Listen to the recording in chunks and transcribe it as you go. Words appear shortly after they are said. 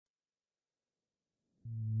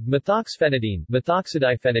Methoxphenidine,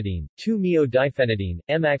 methoxidiphenidine, 2-meo-diphenidine,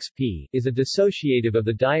 MXP, is a dissociative of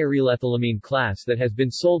the diarylethylamine class that has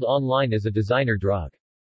been sold online as a designer drug.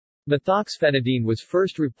 Methoxphenidine was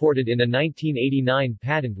first reported in a 1989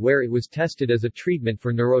 patent where it was tested as a treatment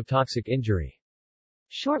for neurotoxic injury.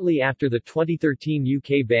 Shortly after the 2013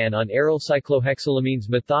 UK ban on aryl cyclohexylamines,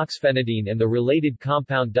 methoxphenidine and the related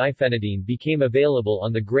compound diphenidine became available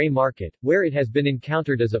on the grey market, where it has been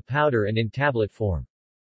encountered as a powder and in tablet form.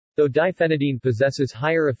 Though diphenidine possesses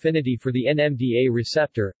higher affinity for the NMDA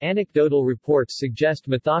receptor, anecdotal reports suggest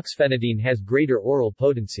methoxphenidine has greater oral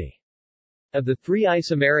potency. Of the three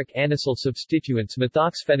isomeric anisole substituents,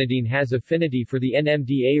 methoxphenidine has affinity for the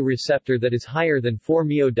NMDA receptor that is higher than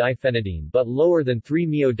 4-meo-diphenidine but lower than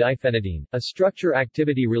 3-meo-diphenidine, a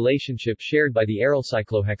structure-activity relationship shared by the aryl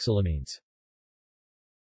cyclohexylamines.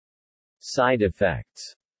 Side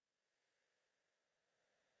effects.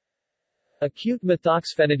 Acute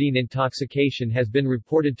methoxphenidine intoxication has been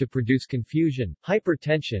reported to produce confusion,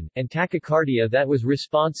 hypertension, and tachycardia that was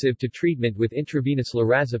responsive to treatment with intravenous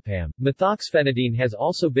lorazepam. Methoxphenidine has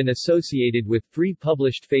also been associated with 3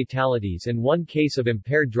 published fatalities and 1 case of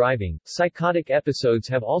impaired driving. Psychotic episodes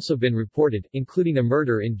have also been reported, including a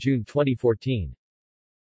murder in June 2014.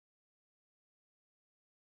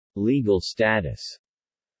 Legal status.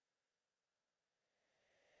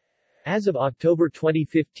 As of October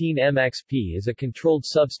 2015, MXP is a controlled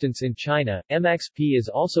substance in China. MXP is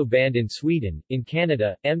also banned in Sweden. In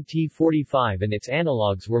Canada, MT45 and its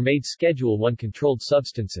analogues were made Schedule I controlled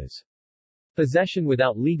substances. Possession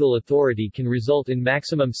without legal authority can result in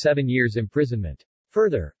maximum 7 years imprisonment.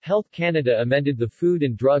 Further, Health Canada amended the Food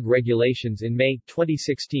and Drug Regulations in May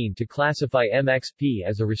 2016 to classify MXP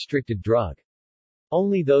as a restricted drug.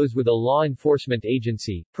 Only those with a law enforcement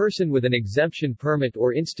agency, person with an exemption permit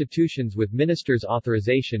or institutions with minister's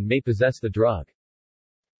authorization may possess the drug.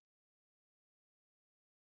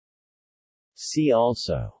 See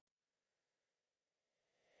also: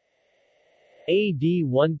 AD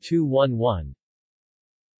 1211,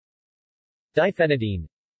 diphenidine,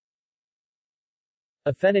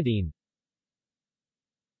 ephenidine,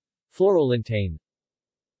 fluorolintane,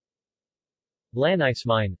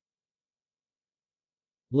 lanismine,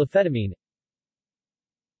 lefetamine,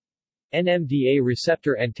 NMDA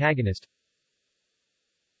receptor antagonist,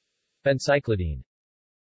 phencyclidine.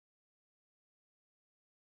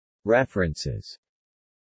 References.